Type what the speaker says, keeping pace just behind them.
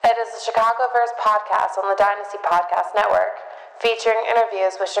the Chicagoverse podcast on the Dynasty Podcast Network, featuring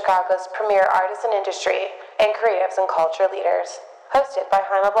interviews with Chicago's premier artists and industry and creatives and culture leaders. Hosted by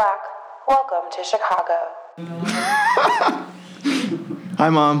Jaime Black. Welcome to Chicago. Hi,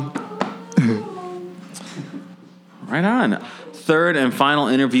 Mom. Right on. Third and final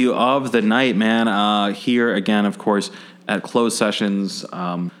interview of the night, man. Here again, of course, at Closed Sessions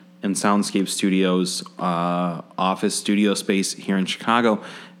in Soundscape Studios, office studio space here in Chicago.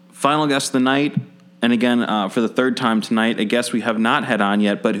 Final guest of the night, and again, for the third time tonight, a guest we have not had on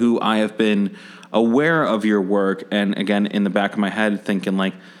yet, but who I have been aware of your work, and again, in the back of my head, thinking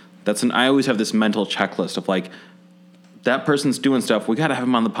like, I always have this mental checklist of like, that person's doing stuff, we got to have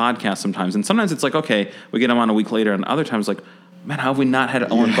him on the podcast sometimes. And sometimes it's like, okay, we get him on a week later, and other times like, man, how have we not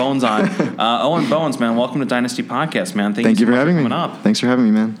had Owen Bones on? Owen Bones, man, welcome to Dynasty Podcast, man. Thank you so for much having for me. coming up. Thanks for having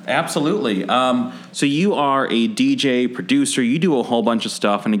me, man. Absolutely. So you are a DJ, producer, you do a whole bunch of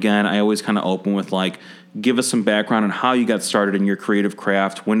stuff, and again, I always kind of open with like, give us some background on how you got started in your creative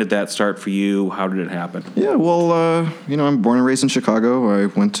craft. When did that start for you? How did it happen? Yeah, well, I'm born and raised in Chicago. I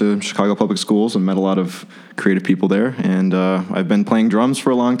went to Chicago public schools and met a lot of creative people there, and I've been playing drums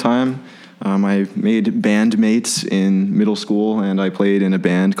for a long time. I made bandmates in middle school, and I played in a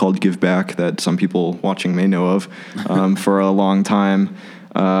band called Give Back that some people watching may know of for a long time.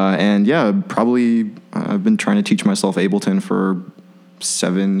 And yeah, probably I've been trying to teach myself Ableton for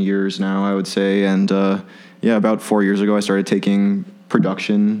 7 years now, I would say. And about 4 years ago, I started taking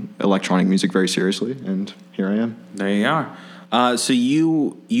production electronic music very seriously, and here I am. There you are. So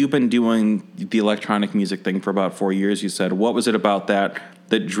you've been doing the electronic music thing for about 4 years, you said. What was it about that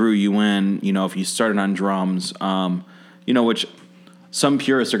drew you in? You know, if you started on drums, which some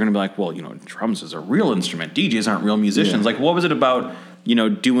purists are going to be like, well, drums is a real instrument. DJs aren't real musicians. Yeah. Like, what was it about,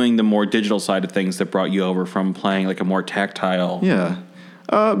 doing the more digital side of things that brought you over from playing like a more tactile? Yeah.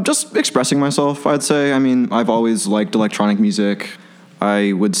 Just expressing myself, I'd say. I mean, I've always liked electronic music.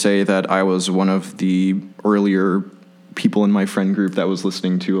 I would say that I was one of the earlier people in my friend group that was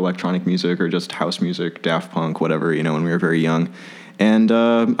listening to electronic music or just house music, Daft Punk, whatever, when we were very young. And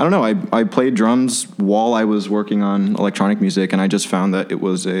I don't know, I played drums while I was working on electronic music, and I just found that it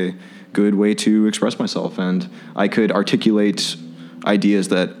was a good way to express myself, and I could articulate ideas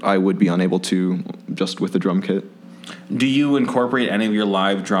that I would be unable to just with the drum kit. Do you incorporate any of your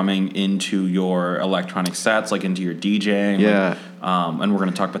live drumming into your electronic sets, like into your DJing? Yeah. And we're going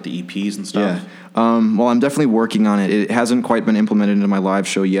to talk about the EPs and stuff. Yeah. Well, I'm definitely working on it. It hasn't quite been implemented into my live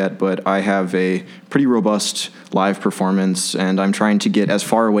show yet, but I have a pretty robust live performance, and I'm trying to get as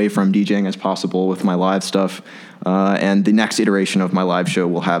far away from DJing as possible with my live stuff. And the next iteration of my live show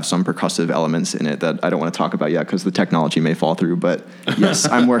will have some percussive elements in it that I don't want to talk about yet because the technology may fall through. But yes,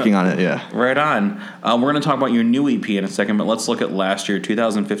 I'm working on it, yeah. Right on. We're going to talk about your new EP in a second, but let's look at last year,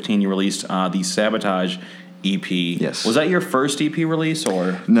 2015, you released the Sabotage EP. Yes. Was that your first EP release,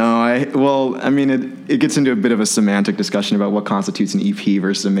 or? No, it gets into a bit of a semantic discussion about what constitutes an EP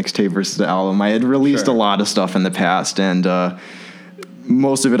versus a mixtape versus an album. I had released a lot of stuff in the past, and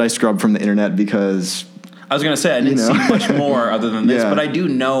most of it I scrubbed from the internet because... I was going to say, I didn't see much more other than this, but I do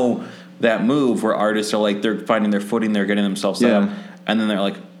know that move where artists are like, they're finding their footing, they're getting themselves set up, and then they're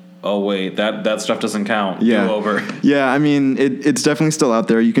like, oh, wait, that stuff doesn't count. Yeah. Do over. Yeah, it's definitely still out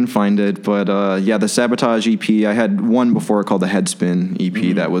there. You can find it. But, the Sabotage EP, I had one before called the Headspin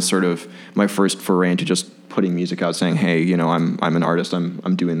EP that was sort of my first foray into just putting music out, saying, hey, I'm an artist,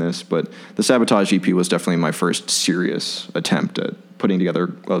 I'm doing this. But the Sabotage EP was definitely my first serious attempt at putting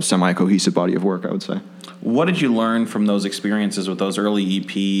together a semi-cohesive body of work, I would say. What did you learn from those experiences with those early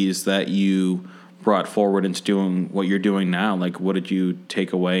EPs that you brought forward into doing what you're doing now? Like, what did you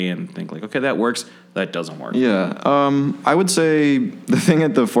take away and think like, okay, that works, that doesn't work? Yeah, I would say the thing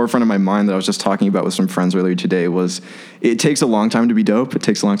at the forefront of my mind that I was just talking about with some friends earlier today was it takes a long time to be dope. It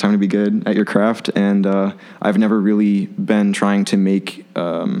takes a long time to be good at your craft, and I've never really been trying to make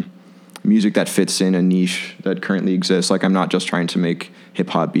music that fits in a niche that currently exists. Like, I'm not just trying to make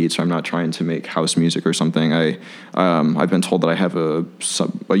hip-hop beats, or I'm not trying to make house music or something. I've been told that I have a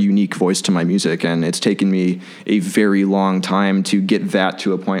unique voice to my music, and it's taken me a very long time to get that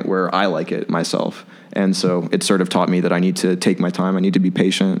to a point where I like it myself. And so it sort of taught me that I need to take my time. I need to be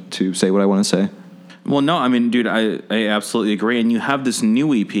patient to say what I want to say. Well, no, I mean, dude, I absolutely agree. And you have this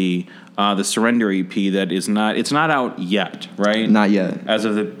new EP, the Surrender EP, that it's not out yet, right? Not yet. As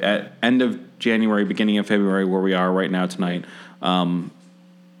of the end of January, beginning of February, where we are right now tonight.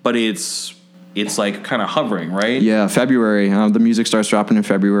 But it's like kind of hovering, right? Yeah, February. The music starts dropping in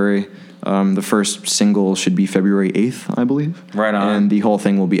February. The first single should be February 8th, I believe. Right on. And the whole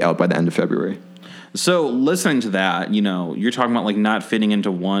thing will be out by the end of February. So listening to that, you're talking about like not fitting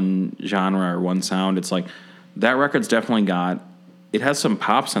into one genre or one sound. It's like that record's definitely it has some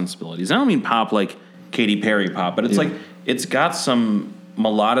pop sensibilities. I don't mean pop like Katy Perry pop, but it's like it's got some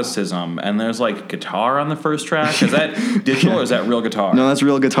melodicism, and there's like guitar on the first track. Is that digital or is that real guitar? No, that's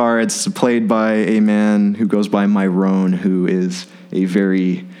real guitar. It's played by a man who goes by Myrone, who is a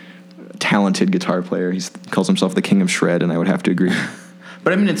very talented guitar player. He calls himself the king of shred, and I would have to agree.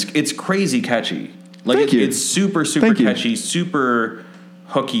 But I mean, it's crazy catchy. Like it's super catchy, super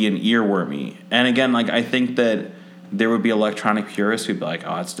hooky and earwormy. And again, like I think that there would be electronic purists who'd be like,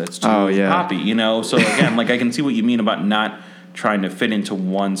 "Oh, it's too poppy," So again, like I can see what you mean about not trying to fit into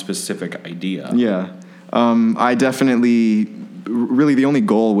one specific idea. Yeah, I definitely. Really, the only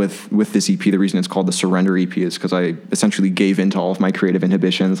goal with this EP, the reason it's called the Surrender EP, is because I essentially gave in to all of my creative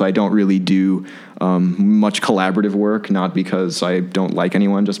inhibitions. I don't really do much collaborative work, not because I don't like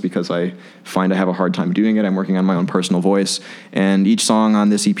anyone, just because I find I have a hard time doing it. I'm working on my own personal voice, and each song on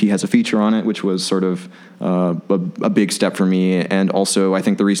this EP has a feature on it, which was sort of a big step for me. And also, I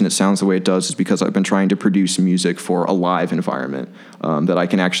think the reason it sounds the way it does is because I've been trying to produce music for a live environment that I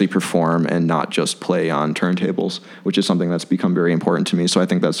can actually perform and not just play on turntables, which is something that's become very important to me. So I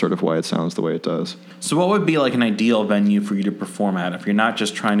think that's sort of why it sounds the way it does. So what would be like an ideal venue for you to perform at if you're not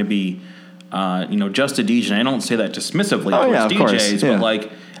just trying to be, just a DJ? And I don't say that dismissively towards DJs, but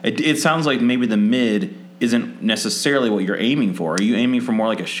like it sounds like maybe the mid isn't necessarily what you're aiming for. Are you aiming for more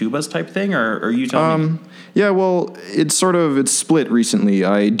like a shoebuzz type thing, or are you telling me? Yeah, well, it's split recently.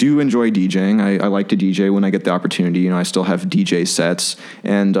 I do enjoy DJing. I like to DJ when I get the opportunity. I still have DJ sets,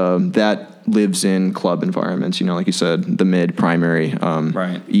 and that lives in club environments. Like you said, the mid, primary,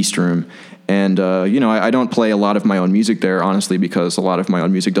 right. East Room. And, I don't play a lot of my own music there, honestly, because a lot of my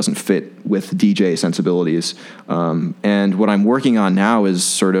own music doesn't fit with DJ sensibilities. And what I'm working on now is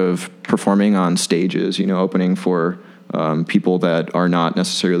sort of performing on stages, opening for people that are not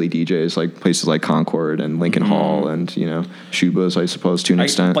necessarily DJs, like places like Concord and Lincoln Hall and, Shubas, I suppose, to an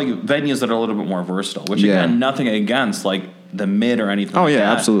extent. Like venues that are a little bit more versatile, which, again, nothing against, like, the mid or anything like that. Oh,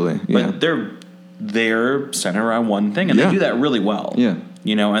 yeah, absolutely. Yeah. But they're centered around one thing, and they do that really well. Yeah.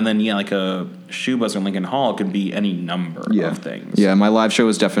 And then, like a Shoebuzz or Lincoln Hall could be any number of things. Yeah, my live show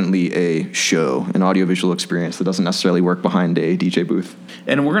is definitely a show, an audiovisual experience that doesn't necessarily work behind a DJ booth.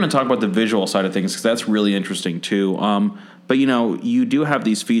 And we're going to talk about the visual side of things because that's really interesting, too. But, you do have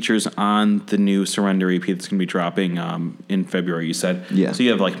these features on the new Surrender EP that's going to be dropping in February, you said. Yeah. So you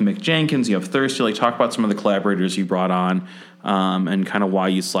have, like, Mick Jenkins, you have Thirsty. Like, talk about some of the collaborators you brought on. And kind of why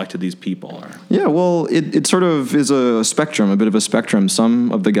you selected these people. Yeah, well, it sort of is a spectrum, a bit of a spectrum.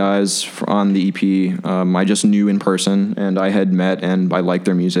 Some of the guys on the EP I just knew in person, and I had met, and I liked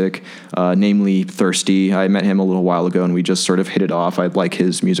their music, namely Thirsty. I met him a little while ago, and we just sort of hit it off. I like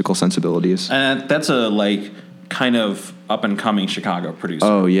his musical sensibilities. And that's a, kind of up-and-coming Chicago producer.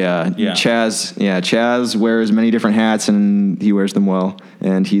 Oh, yeah. Chaz wears many different hats, and he wears them well.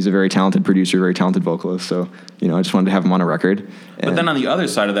 And he's a very talented producer, very talented vocalist. So, I just wanted to have him on a record. But then on the other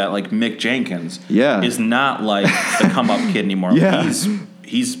side of that, like Mick Jenkins is not like the come-up kid anymore. Yeah.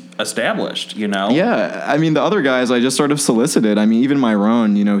 He's established, Yeah, I mean, the other guys I just sort of solicited. I mean, even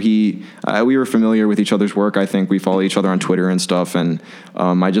Myrone, we were familiar with each other's work. I think we follow each other on Twitter and stuff. And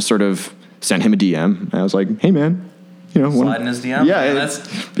I just sort of sent him a DM. And I was like, hey, man. Slide in his DM. Yeah, and that's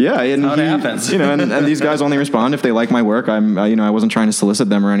how it happens. And these guys only respond if they like my work. I wasn't trying to solicit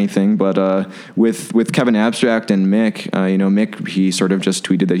them or anything, but with Kevin Abstract and Mick, Mick, he sort of just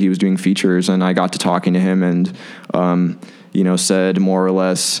tweeted that he was doing features, and I got to talking to him and said more or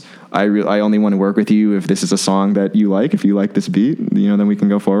less, I only want to work with you if this is a song that you like. If you like this beat, then we can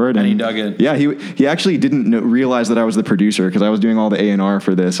go forward. And he dug it. Yeah, he actually didn't realize that I was the producer because I was doing all the A&R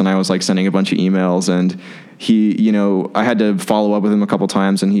for this, and I was like sending a bunch of emails, and he, I had to follow up with him a couple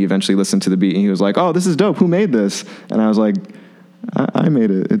times, and he eventually listened to the beat, and he was like, "Oh, this is dope. Who made this?" And I was like, I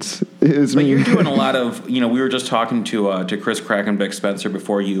made it. It's but me. You're doing a lot of, we were just talking to Chris Krakenbeck Spencer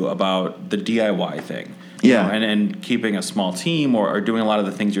before you about the DIY thing. Yeah. And keeping a small team or doing a lot of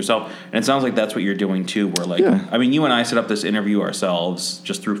the things yourself. And it sounds like that's what you're doing too, where you and I set up this interview ourselves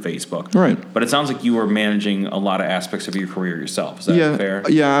just through Facebook. Right. But it sounds like you were managing a lot of aspects of your career yourself. Is that fair?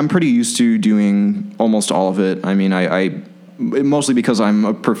 Yeah, I'm pretty used to doing almost all of it. I mean, I mostly because I'm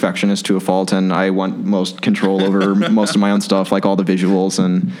a perfectionist to a fault, and I want most control over most of my own stuff, like all the visuals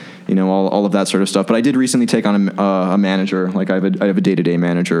and all of that sort of stuff. But I did recently take on a manager. Like I have a day-to-day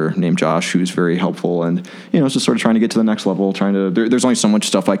manager named Josh who's very helpful, and it's just sort of trying to get to the next level. There's only so much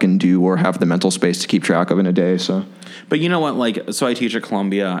stuff I can do or have the mental space to keep track of in a day. So, but you know what? So I teach at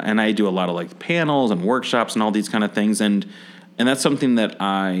Columbia, and I do a lot of panels and workshops and all these kind of things, and And that's something that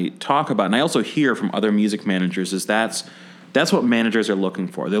I talk about. And I also hear from other music managers is that's what managers are looking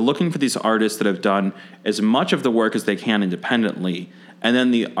for. They're looking for these artists that have done as much of the work as they can independently. And then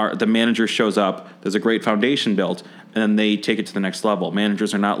the manager shows up, there's a great foundation built, and then they take it to the next level.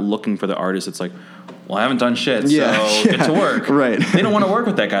 Managers are not looking for the artist. It's like, well, I haven't done shit, so get to work. Right. They don't want to work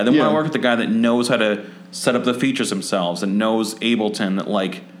with that guy. They want to work with the guy that knows how to set up the features themselves and knows Ableton, that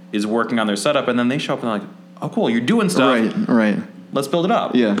like is working on their setup. And then they show up and they're like, oh, cool, you're doing stuff. Right. Let's build it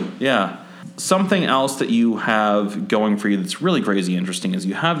up. Yeah. Something else that you have going for you that's really crazy interesting is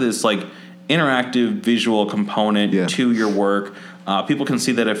you have this like interactive visual component to your work. People can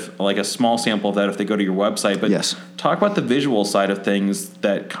see that if like a small sample of that if they go to your website. But talk about the visual side of things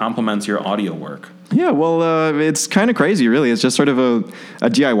that complements your audio work. Yeah, well, it's kind of crazy, really. It's just sort of a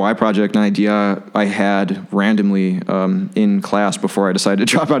DIY project, an idea I had randomly in class before I decided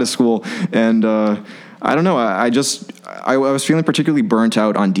to drop out of school. And I don't know, I was feeling particularly burnt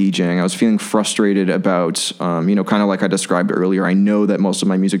out on DJing. I was feeling frustrated about, kind of like I described earlier. I know that most of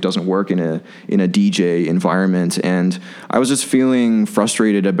my music doesn't work in a DJ environment, and I was just feeling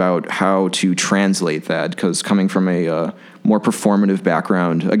frustrated about how to translate that, because coming from a more performative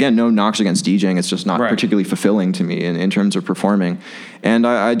background, again, no knocks against DJing, it's just not particularly fulfilling to me in terms of performing. And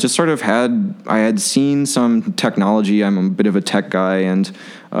I just sort of had seen some technology. I'm a bit of a tech guy, and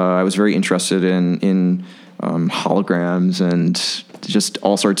I was very interested in holograms and just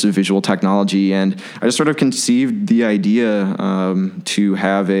all sorts of visual technology. And I just sort of conceived the idea to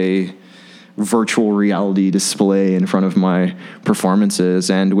have a virtual reality display in front of my performances.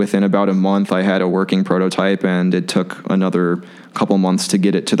 And within about a month, I had a working prototype, and it took another couple months to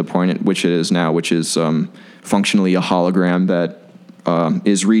get it to the point at which it is now, which is functionally a hologram that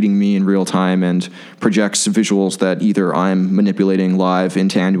is reading me in real time and projects visuals that either I'm manipulating live in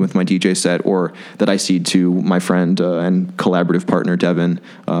tandem with my DJ set, or that I cede to my friend and collaborative partner Devin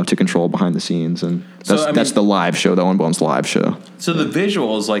to control behind the scenes. And that's the live show, the Owen Bones live show. So the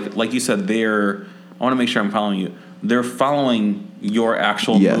visuals, like you said, I want to make sure I'm following you. They're following your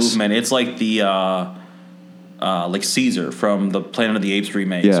actual movement. It's like the like Caesar from the Planet of the Apes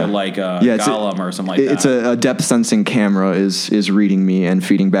remake, or like Gollum or something like that. It's a depth sensing camera is reading me and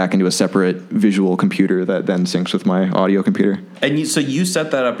feeding back into a separate visual computer that then syncs with my audio computer. And so you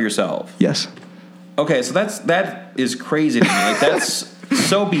set that up yourself? Yes. Okay, so that is crazy to me. Like that's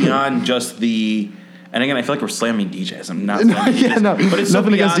so beyond just the. And again, I feel like we're slamming DJs. I'm not slamming DJs, but it's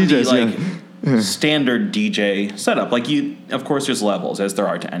nothing so beyond against DJs. Standard DJ setup. Like of course, there's levels as there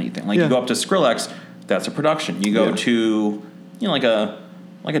are to anything. Like you go up to Skrillex. That's a production. You go to, like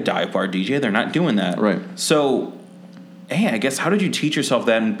a dive bar DJ. They're not doing that. Right. So, A, I guess, how did you teach yourself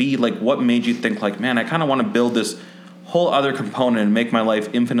that? And B, like, what made you think, like, man, I kind of want to build this whole other component and make my life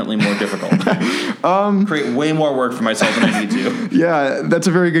infinitely more difficult? Create way more work for myself than I need to. Yeah, that's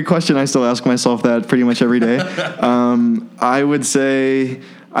a very good question. I still ask myself that pretty much every day. I would say,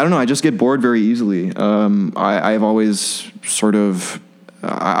 I don't know, I just get bored very easily. I've always sort of...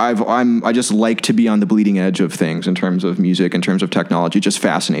 I just like to be on the bleeding edge of things in terms of music, in terms of technology. It just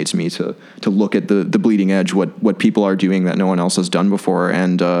fascinates me to look at the bleeding edge, what people are doing that no one else has done before.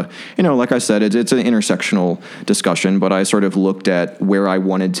 And, like I said, it's an intersectional discussion, but I sort of looked at where I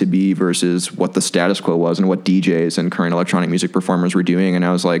wanted to be versus what the status quo was and what DJs and current electronic music performers were doing. And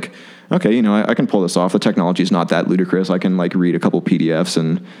I was like, okay, I can pull this off. The technology is not that ludicrous. I can read a couple PDFs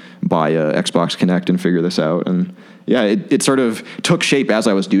and buy a Xbox Connect and figure this out. And yeah, it sort of took shape as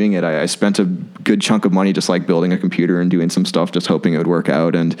I was doing it. I spent a good chunk of money just building a computer and doing some stuff, just hoping it would work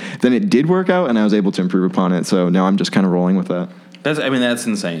out. And then it did work out, and I was able to improve upon it. So now I'm just kind of rolling with that. That's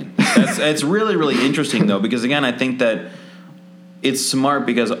insane. It's really, really interesting, though, because, again, I think that it's smart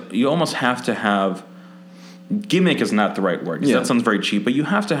because you almost have to have... Gimmick is not the right word, because that sounds very cheap, but you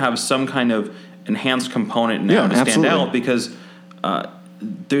have to have some kind of enhanced component now to stand out, because...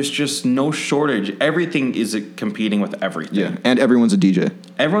 there's just no shortage. Everything is competing with everything. Yeah, and everyone's a DJ.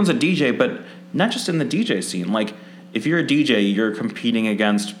 Everyone's a DJ, but not just in the DJ scene. Like, if you're a DJ, you're competing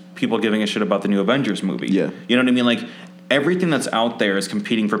against people giving a shit about the new Avengers movie. Yeah. You know what I mean? Like, everything that's out there is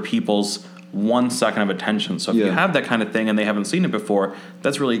competing for people's 1 second of attention. So if you have that kind of thing and they haven't seen it before,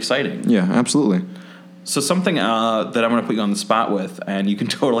 that's really exciting. Yeah, absolutely. So something that I'm going to put you on the spot with, and you can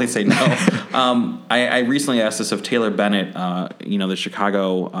totally say no. I recently asked this of Taylor Bennett, the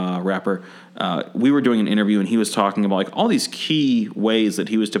Chicago rapper. We were doing an interview, and he was talking about all these key ways that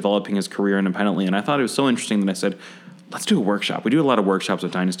he was developing his career independently. And I thought it was so interesting that I said, let's do a workshop. We do a lot of workshops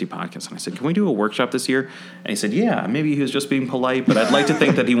with Dynasty Podcasts. And I said, can we do a workshop this year? And he said, yeah, maybe he was just being polite, but I'd like to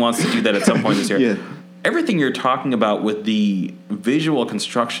think that he wants to do that at some point this year. Yeah. Everything you're talking about with the visual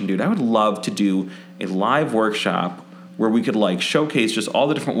construction, dude, I would love to do a live workshop where we could like showcase just all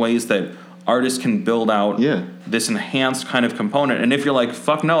the different ways that artists can build out this enhanced kind of component. And if you're like,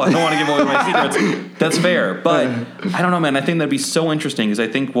 fuck no, I don't want to give away my secrets, that's fair. But I don't know, man. I think that'd be so interesting because I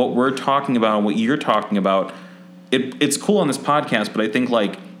think what we're talking about and what you're talking about, it's cool on this podcast, but I think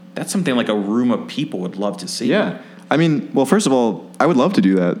like that's something like a room of people would love to see. Yeah. I mean, well, first of all, I would love to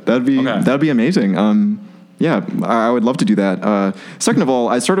do that. That'd be amazing. Yeah, I would love to do that. Second of all,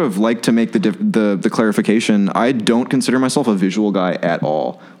 I sort of like to make the clarification. I don't consider myself a visual guy at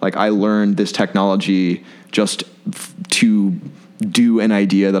all. Like, I learned this technology just to do an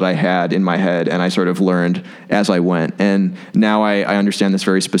idea that I had in my head, and I sort of learned as I went. And now I understand this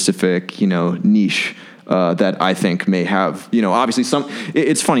very specific, niche that I think may have, obviously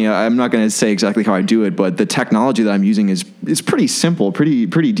it's funny. I'm not going to say exactly how I do it, but the technology that I'm using is pretty simple, pretty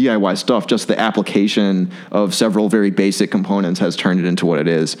DIY stuff. Just the application of several very basic components has turned it into what it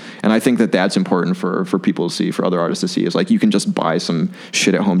is. And I think that that's important for people to see, for other artists to see, is like, you can just buy some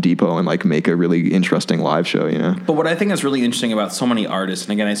shit at Home Depot and like make a really interesting live show, But what I think is really interesting about so many artists,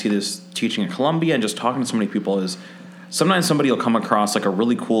 and again, I see this teaching at Columbia and just talking to so many people, is sometimes somebody will come across like a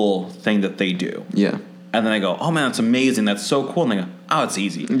really cool thing that they do. Yeah. And then I go, oh man, that's amazing. That's so cool. And they go, oh, it's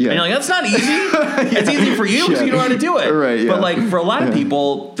easy. Yeah. And you're like, that's not easy. It's easy for you because you know how to do it. Right, yeah. But like for a lot of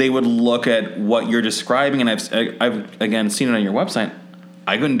people, they would look at what you're describing, and I've again seen it on your website.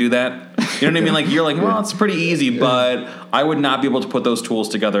 I couldn't do that. You know what I mean? Like, you're like, well, it's pretty easy, but I would not be able to put those tools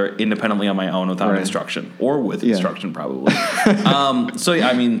together independently on my own without instruction, or with instruction probably. So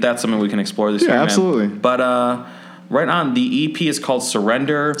I mean, that's something we can explore this year. Yeah, absolutely. Man. But right on, the EP is called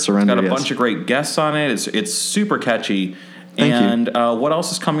Surrender. It's got a bunch of great guests on it. It's super catchy. Thank you. What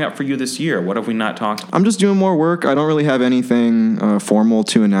else is coming up for you this year? What have we not talked about? I'm just doing more work. I don't really have anything formal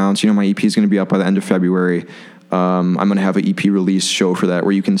to announce. My EP is going to be up by the end of February. I'm going to have an EP release show for that,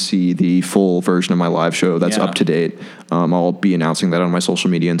 where you can see the full version of my live show that's up to date. I'll be announcing that on my social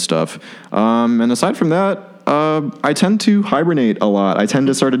media and stuff. And aside from that, I tend to hibernate a lot. I tend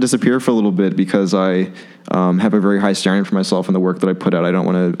to sort of disappear for a little bit because I have a very high standard for myself in the work that I put out. I don't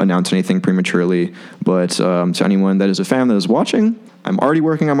want to announce anything prematurely. But to anyone that is a fan that is watching, I'm already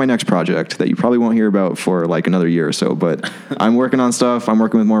working on my next project that you probably won't hear about for like another year or so. But I'm working on stuff. I'm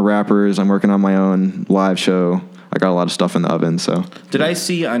working with more rappers. I'm working on my own live show. I got a lot of stuff in the oven. So, did I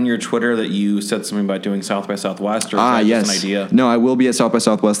see on your Twitter that you said something about doing South by Southwest? Or is that yes. just an idea? No, I will be at South by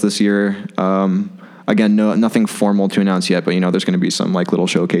Southwest this year. Again, nothing formal to announce yet, but there's going to be some like little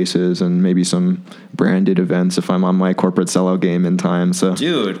showcases and maybe some branded events if I'm on my corporate sellout game in time. So,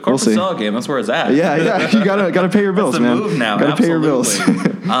 dude, corporate sellout game, that's where it's at. Yeah, you gotta pay your bills, that's the man. Move now. Gotta pay your bills.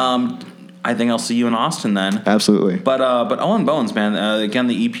 I think I'll see you in Austin then. Absolutely. But Owen Bones, man. Again,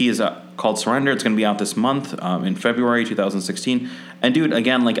 the EP is called Surrender. It's going to be out this month in February 2016. And dude,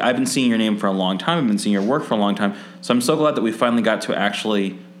 again, like I've been seeing your name for a long time. I've been seeing your work for a long time. So I'm so glad that we finally got to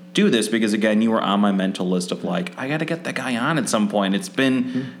actually do this, because again, you were on my mental list of like, I got to get that guy on at some point. It's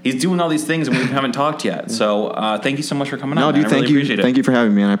been, he's doing all these things and we haven't talked yet. So thank you so much for coming on. No, dude, thank you. Appreciate it. Thank you for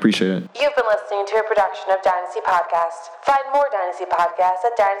having me, and I appreciate it. You've been listening to a production of Dynasty Podcast. Find more Dynasty Podcasts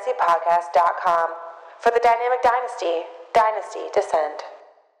at dynastypodcast.com. For the Dynamic Dynasty, Dynasty Descend.